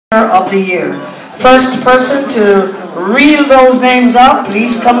Of the year. First person to reel those names up,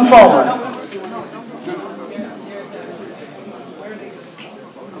 please come forward.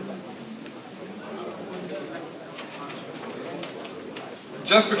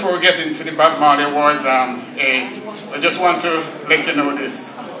 Just before we get into the Bob Marley Awards, I just want to let you know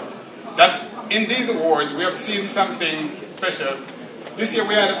this. That in these awards, we have seen something special. This year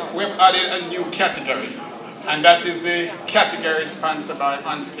we have added a new category. And that is the category sponsored by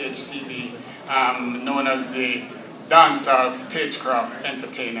Onstage TV, known as the Dancehall Stagecraft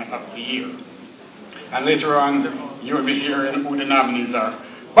Entertainer of the Year. And later on, you will be hearing who the nominees are.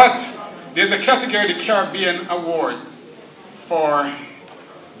 But there's a category, the Caribbean Award, for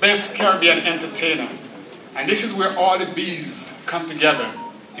Best Caribbean Entertainer. And this is where all the B's come together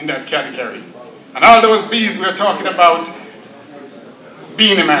in that category. And all those B's, we're talking about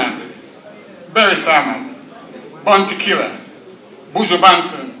Beanie Man, Barry Salmon, Bounty Killer, Buju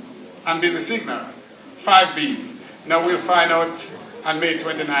Banton, and Busy Signal. 5 B's. Now we'll find out on May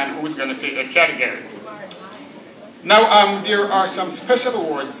 29 who's going to take that category. Now there are some special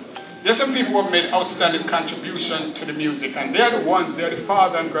awards. There's some people who have made outstanding contribution to the music, and they're the ones, they're the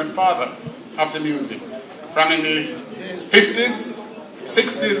father and grandfather of the music. From in the 50s,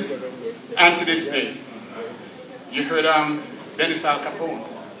 60s, and to this day. You heard Dennis Al Capone.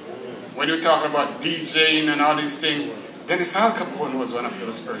 When you're talking about DJing and all these things, Dennis Al Capone was one of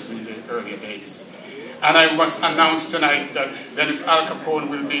those persons in the earlier days. And I must announce tonight that Dennis Al Capone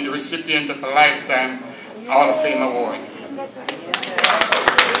will be the recipient of a Lifetime Hall of Fame Award.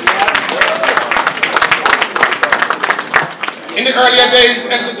 In the earlier days,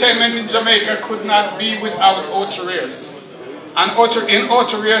 entertainment in Jamaica could not be without authorities. And in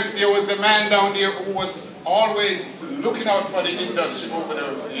authorities, there was a man down there who was always looking out for the industry over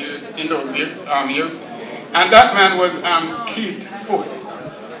those years, and that man was Keith Foot,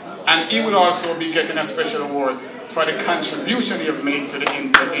 and he would also be getting a special award for the contribution he have made to the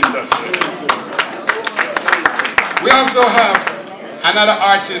industry. We also have another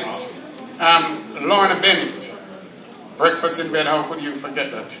artist, Lorna Bennett, Breakfast in Bed, how could you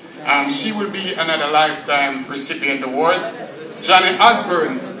forget that? She will be another Lifetime recipient award. Johnny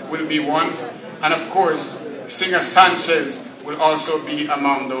Osborne will be one, and of course, Singer Sanchez will also be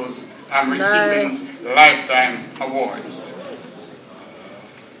among those receiving Lifetime Awards.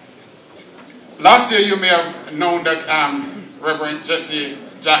 Last year you may have known that Reverend Jesse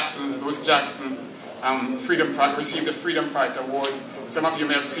Jackson, Louis Jackson, received the Freedom Fighter Award. Some of you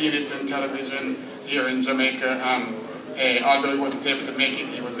may have seen it on television here in Jamaica. Although he wasn't able to make it,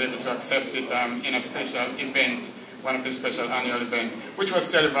 he was able to accept it in a special event, one of his special annual events, which was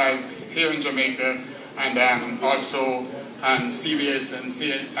televised here in Jamaica and also on CBS and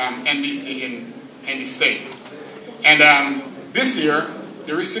NBC in the state. And this year,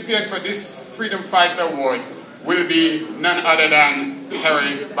 the recipient for this Freedom Fighter Award will be none other than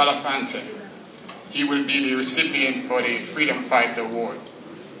Harry Belafonte. He will be the recipient for the Freedom Fighter Award.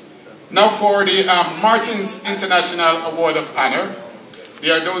 Now for the Martins International Award of Honor,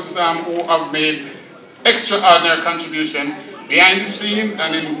 there are those who have made extraordinary contribution behind the scene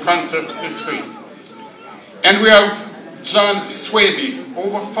and in front of the screen. And we have John Swaby,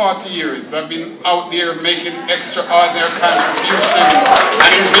 over 40 years, have been out there making extraordinary contribution,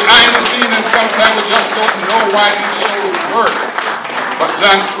 and he's behind the scene, and sometimes we just don't know why these shows work. But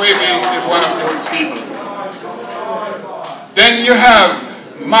John Swaby is one of those people. Then you have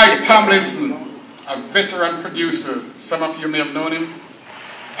Mike Tomlinson, a veteran producer. Some of you may have known him.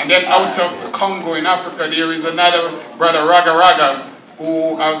 And then out of Congo in Africa, there is another brother, Raga Raga,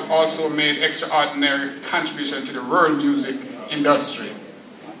 who have also made extraordinary contribution to the world music industry.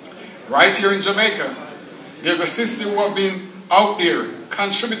 Right here in Jamaica, there's a sister who have been out there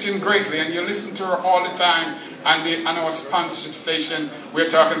contributing greatly, and you listen to her all the time on our sponsorship station. We're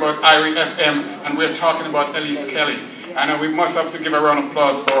talking about Irie FM, and we're talking about Elise Kelly. And we must have to give a round of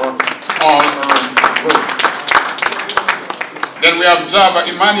applause for all her work. Then we have Jabba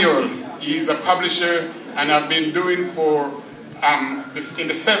Emmanuel. He's a publisher and have been doing for, in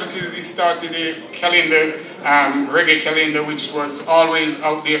the 70s he started a calendar, reggae calendar, which was always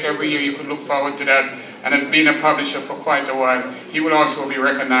out there every year. You could look forward to that, and has been a publisher for quite a while. He will also be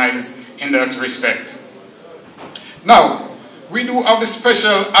recognized in that respect. Now, we do have the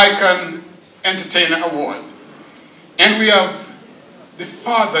Special Icon Entertainer Award. And we have the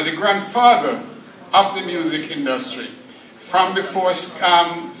father, the grandfather of the music industry. From before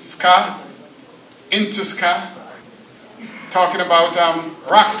ska, into ska, talking about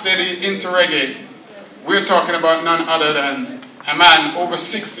rocksteady into reggae. We're talking about none other than a man over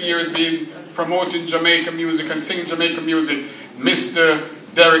 60 years being promoting Jamaican music and singing Jamaican music, Mr.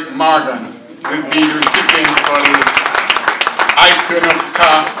 Derek Morgan will be the recipient for the Icon of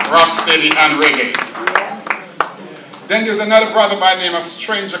Ska, Rocksteady and Reggae. Then there's another brother by the name of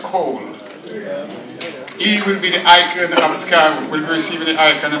Stranger Cole. He will be the Icon of Ska, will be receiving the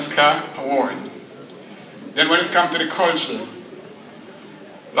Icon of Ska award. Then when it comes to the culture,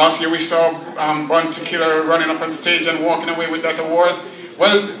 last year we saw Bunty Killer running up on stage and walking away with that award.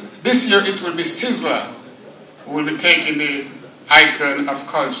 Well, this year it will be Sizzler who will be taking the Icon of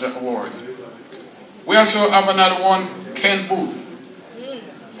Culture award. We also have another one, Ken Booth.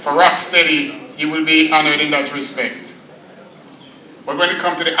 For Rocksteady, he will be honored in that respect. But when it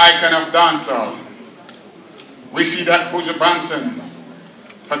comes to the Icon of Dancehall, we see that Buju Banton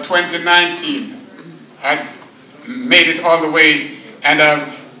for 2019 have made it all the way and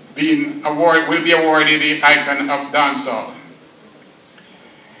will be awarded the Icon of Dancehall.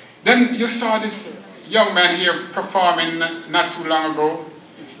 Then you saw this young man here performing not too long ago.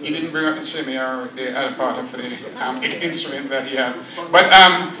 He didn't bring up the chimney or the other part of the instrument that he had. But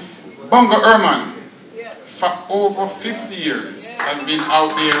Bongo Herman, for over 50 years, has been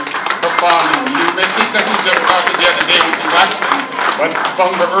out there performing. You may think that he just started the other day, which is accurate, but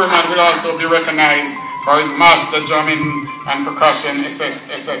Bongo Herman will also be recognized for his master drumming and percussion,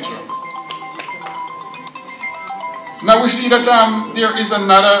 etc. Now we see that there is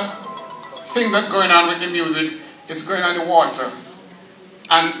another thing that's going on with the music. It's going on in the water.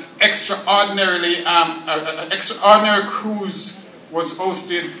 And extraordinarily, an extraordinary cruise was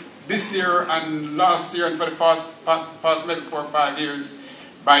hosted this year and last year and for the past maybe 4 or 5 years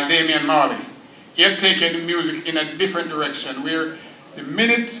by Damian Marley. He had taken the music in a different direction where the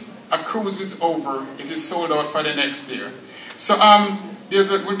minute a cruise is over, it is sold out for the next year. So there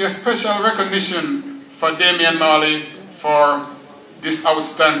will be a special recognition for Damian Marley for this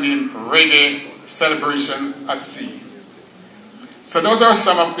outstanding reggae celebration at sea. So those are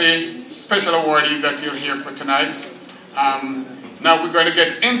some of the special awardees that you'll hear for tonight. Now we're going to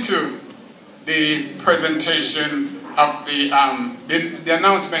get into the presentation of the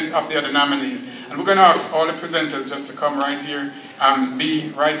announcement of the other nominees. And we're going to ask all the presenters just to come right here,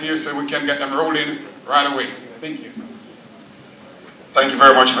 be right here so we can get them rolling right away. Thank you. Thank you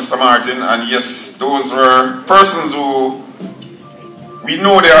very much, Mr. Martin. And yes, those were persons who we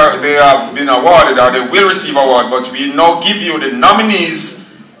know they have been awarded or they will receive award, but we now give you the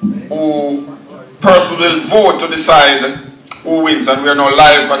nominees who person will vote to decide who wins. And we are now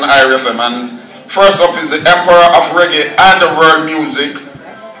live on IRFM. And first up is the Emperor of Reggae and the World Music,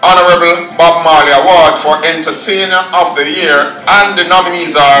 Honorable Bob Marley Award for Entertainer of the Year. And the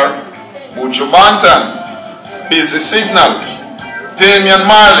nominees are Buju Banton, Busy Signal, Damian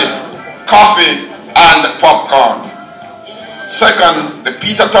Marley, Coffee, and Popcorn. Second, the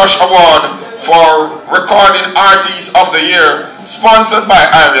Peter Tosh Award for Recording Artist of the Year, sponsored by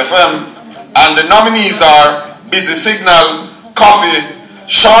IRFM. And the nominees are Busy Signal, Coffee,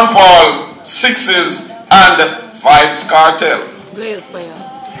 Sean Paul, Sixes, and Vibes Cartel.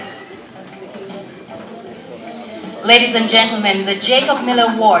 Ladies and gentlemen, the Jacob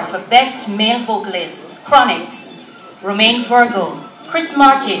Miller Award for Best Male Vocalist, Chronix, Romain Virgo, Chris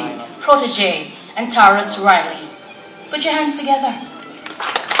Martin, Protege, and Taurus Riley. Put your hands together.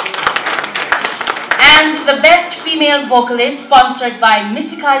 And the Best Female Vocalist, sponsored by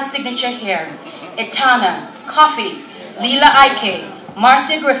Missy-Kai's Signature Hair, Etana, Coffee, Leela Ike,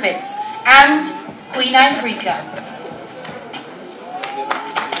 Marcia Griffiths, and Queen Africa.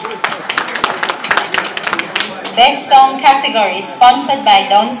 Best Song category, sponsored by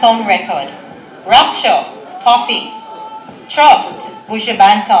Down Sound Record. Rapture, Coffee. Trust, Buju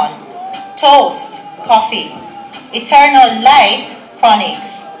Banton. Toast, Coffee. Eternal Light,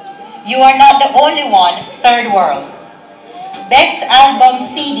 Chronix. You Are Not the Only One, Third World. Best Album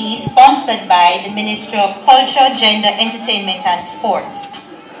CD, sponsored by the Ministry of Culture, Gender, Entertainment and Sport.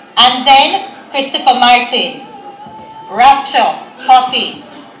 And then Christopher Martin, Rapture, Coffee.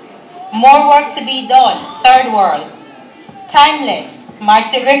 More Work to Be Done, Third World. Timeless,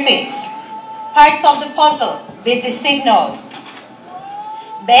 Marcia Griffiths. Parts of the Puzzle, Busy Signal.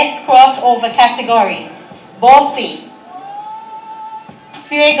 Best Crossover category, Bossy,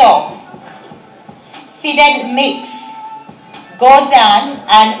 Fuego, Seeded Mix, Go Dance,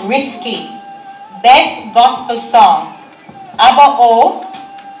 and Risky. Best Gospel Song, Abba O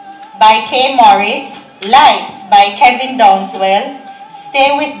by Kay Morris, Lights by Kevin Downswell,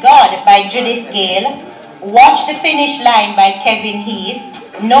 Stay With God by Judith Gale, Watch the Finish Line by Kevin Heath,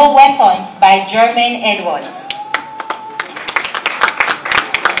 No Weapons by Jermaine Edwards.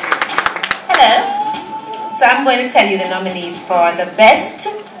 Hello. So I'm going to tell you the nominees for the Best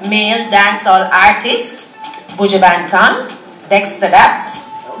Male Dancehall Artist: Buju Banton, Dexter Daps,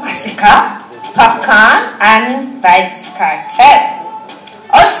 Jamaica, Popcorn, and Vibes Cartel.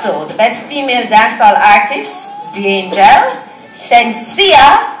 Also, the best female dancehall artists, The Angel,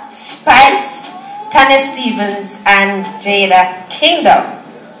 Shensia, Spice, Tanya Stevens, and Jada Kingdom.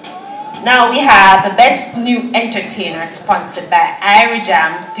 Now we have the best new entertainer, sponsored by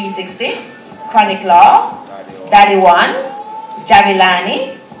Irawma 360, Chronic Law, Daddy One,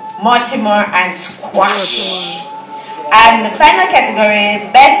 Javilani, Mortimer, and Squash. And the final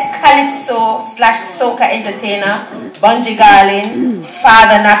category, best calypso / soca entertainer, Bunji Garlin,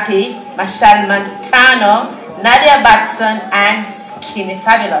 Father Nappy, Machel Montano, Nadia Batson, and Skinny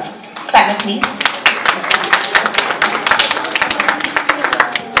Fabulous. Clap it, please.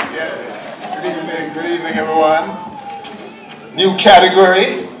 Good evening, everyone. New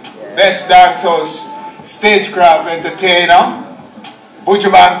category, best dancehall stagecraft entertainer, Buju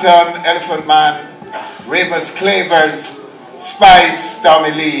Banton, Elephant Man, Ravens Clavers, Spice,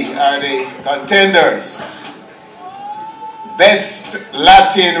 Tommy Lee are the contenders. Best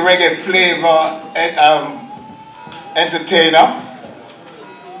Latin reggae flavor entertainer,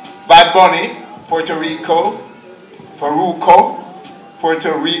 Bad Bunny, Puerto Rico, Farruko,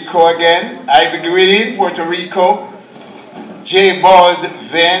 Puerto Rico again, Ivy Green, Puerto Rico, J Bald,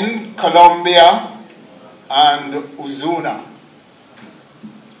 then Colombia, and Uzuna.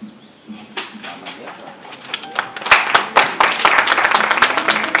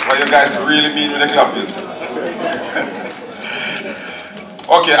 Well, you guys really mean with the clapping.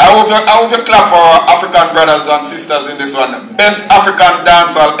 Okay, I hope you clap for our African brothers and sisters in this one. Best African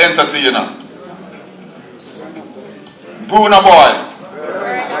dancehall entertainer, Burna Boy.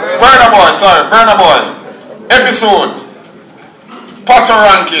 Burna Boy. Episode, Potter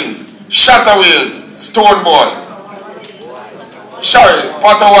Ranking, Shatta Wales, Stone Boy. Sorry,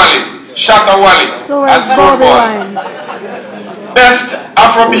 Potter Wally, Shatta Wally, and Stone Boy. Best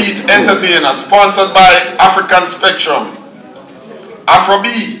Afrobeat entertainer, sponsored by African Spectrum.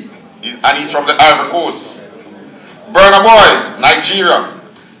 Afrobeat, and he's from the Ivory Coast. Burna Boy, Nigeria.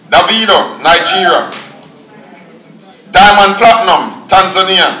 Davido, Nigeria. Diamond Platinum,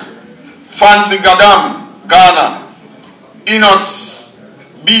 Tanzania. Fancy Gadam, Ghana. Inos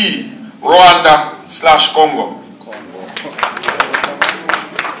B, Rwanda / Congo.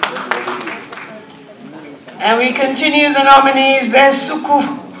 And we continue the nominees. Best Suku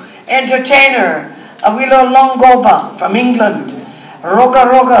entertainer, Awilo Longoba from England. Roga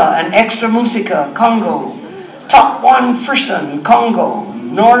Roga and Extra Musica, Congo. Top One Frison, Congo.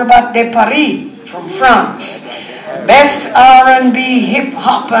 Norbat de Paris from France. Best R&B, Hip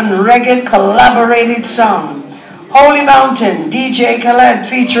Hop and Reggae collaborated song, Holy Mountain, DJ Khaled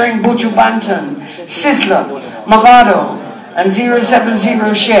featuring Buju Banton, Sizzla, Mavado, and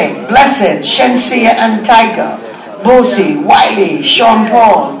 070 Shake. Blessed, Shensia and Tiger, Bosi, Wiley, Sean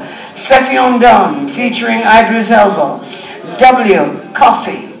Paul, Steffion Dunn featuring Idris Elba, W,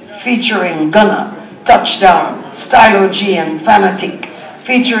 Coffee featuring Gunna, Touchdown, Stylo G and Fanatic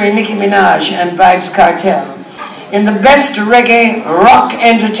featuring Nicki Minaj and Vibes Cartel. In the best reggae rock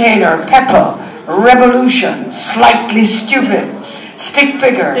entertainer, Pepper, Revolution, Slightly Stupid, Stick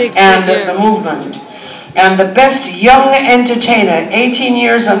Figure, and The Movement. And the best young entertainer, 18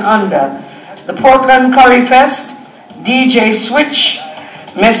 years and under, the Portland Curry Fest, DJ Switch,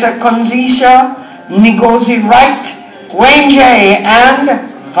 Mesa Konzisha, Ngozi Wright, Wayne J, and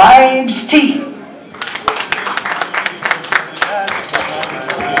Vibes T.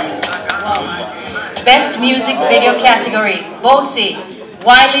 Best Music Video category, Bosi,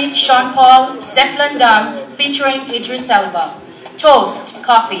 Wiley, Sean Paul, Stefflon Don featuring Idris Elba. Toast,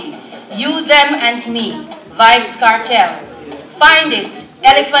 Coffee, You, Them and Me, Vibes Cartel. Find It,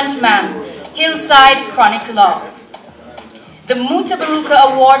 Elephant Man, Hillside, Chronic Law. The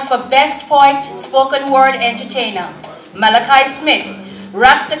Mutabaruka Award for Best Poet Spoken Word Entertainer, Malachi Smith,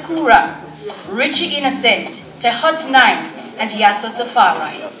 Rasta Kura, Richie Innocent, Tehut 9, and Yasso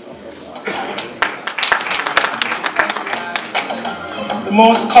Safari. The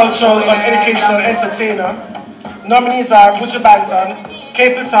most cultural and educational entertainer. Nominees are Buju Banton,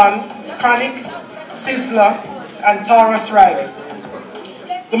 Capleton, Chronix, Sizzla, and Taurus Riley.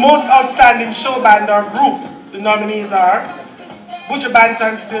 The most outstanding show band or group. The nominees are Buju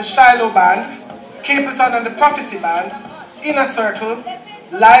Banton Still Shiloh Band, Capleton and the Prophecy Band, Inner Circle,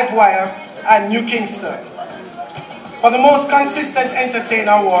 Live Wire, and New Kingston. For the most consistent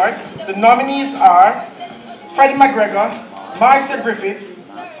entertainer award, the nominees are Freddie McGregor, Marcia Griffiths,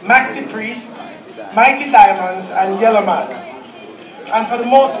 Maxi Priest, Mighty Diamonds, and Yellow Man. And for the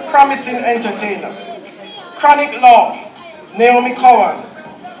most promising entertainer, Chronic Law, Naomi Cowan,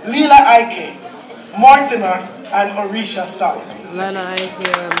 Leela Ike, Mortimer, and Orisha Sun.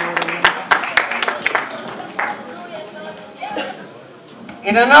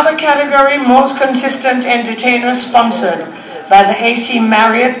 In another category, most consistent entertainer, sponsored by the AC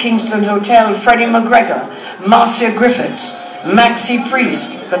Marriott Kingston Hotel, Freddie McGregor, Marcia Griffiths, Maxie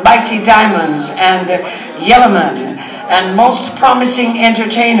Priest, the Bitey Diamonds, and Yellowman. And most promising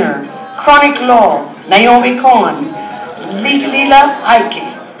entertainer, Chronic Law, Naomi Cohen, Lila Ike,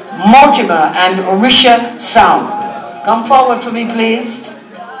 Mojima, and Orisha Sound. Come forward for me, please.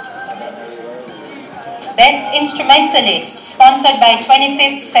 Best Instrumentalist, sponsored by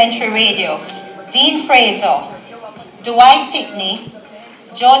 25th Century Radio, Dean Fraser, Dwight Pickney,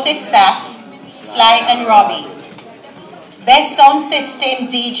 Joseph Sachs, Sly and Robbie. Best Sound System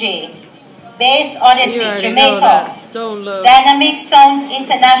DJ, Bass Odyssey, Jamaica, Dynamic Sounds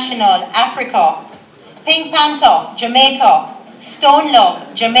International, Africa, Pink Panther, Jamaica, Stone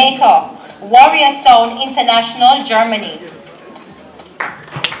Love, Jamaica, Warrior Sound International, Germany.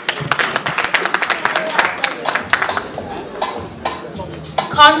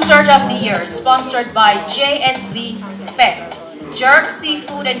 Concert of the Year, sponsored by JSV Fest, Jerk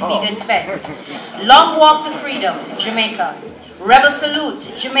Seafood and Vegan Fest, Long Walk to Freedom, Jamaica, Rebel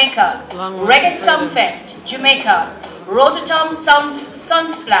Salute, Jamaica, Reggae Sumfest, Jamaica, Rototom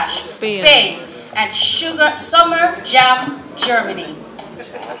Sunsplash, Spain, and Sugar Summer Jam, Germany.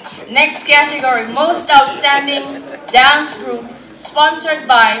 Next category, Most Outstanding Dance Group, sponsored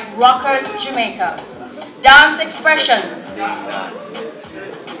by Rockers, Jamaica, Dance Expressions,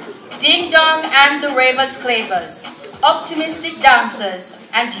 Ding Dong and the Ravers Clavers, Optimistic Dancers,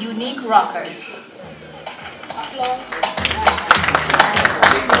 and Unique Rockers.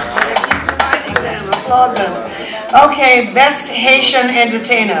 Applaud them. Okay, Best Haitian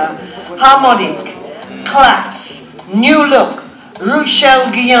Entertainer, Harmonic, Class, New Look, Rochelle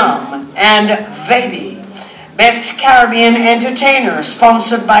Guillaume, and Vedi. Best Caribbean Entertainer,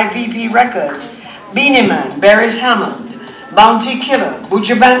 sponsored by VP Records, Beanie Man, Barry's Hammond, Bounty Killer,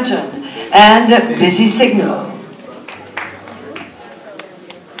 Buju Banton, and Busy Signal.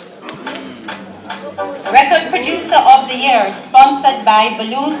 Record Producer of the Year, sponsored by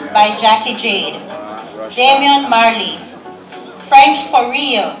Balloons by Jackie Jade, Damian Marley, French for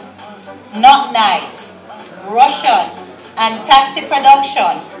Real, Not Nice, Russian, and Taxi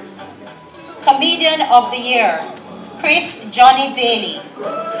Production. Comedian of the Year, Chris Johnny Daly,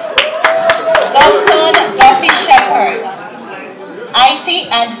 Dustin Duffy Shepherd, IT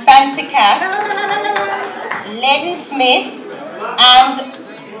and Fancy Cat, Ledden Smith, and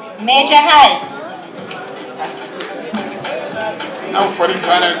Major Hal. Now for the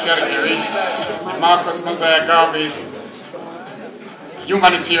final category, Marcus Mosiah Garvey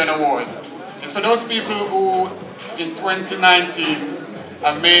Humanitarian Award. It's for those people who in 2019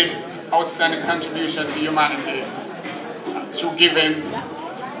 have made outstanding contribution to humanity through giving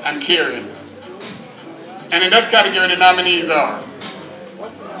and caring. And in that category, the nominees are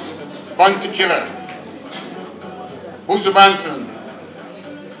Bounty Killer, Buju Banton,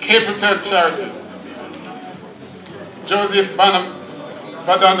 Capleton Charity, Joseph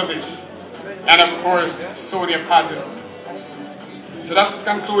Badanovich, and of course, Sonia Patterson. So that's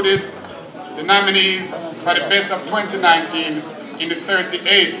concluded the nominees for the Best of 2019 in the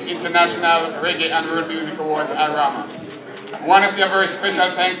 38th International Reggae and World Music Awards, Irawma. I want to say a very special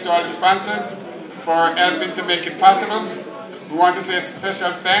thanks to all the sponsors for helping to make it possible. We want to say a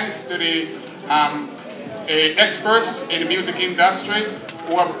special thanks to the experts in the music industry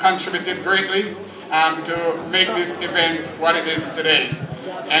who have contributed greatly to make this event what it is today.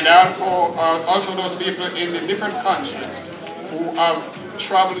 And also those people in the different countries who have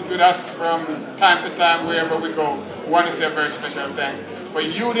traveled with us from time to time wherever we go. We want to say a very special thanks. For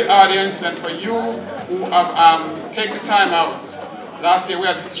you, the audience, and for you who have taken the time out. Last year we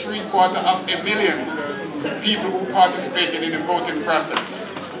had 750,000 people who participated in the voting process.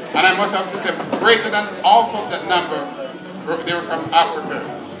 And I must have to say, greater than half of that number, they were from Africa,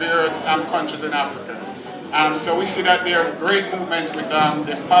 various countries in Africa. So we see that there are great movement with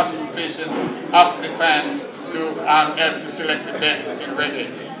the participation of the fans to help to select the best in reggae.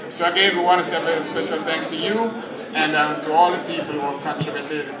 So again, we want to say a very special thanks to you and to all the people who have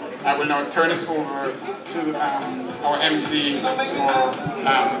contributed. I will now turn it over to our MC for the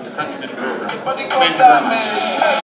continent program. Thank you very much.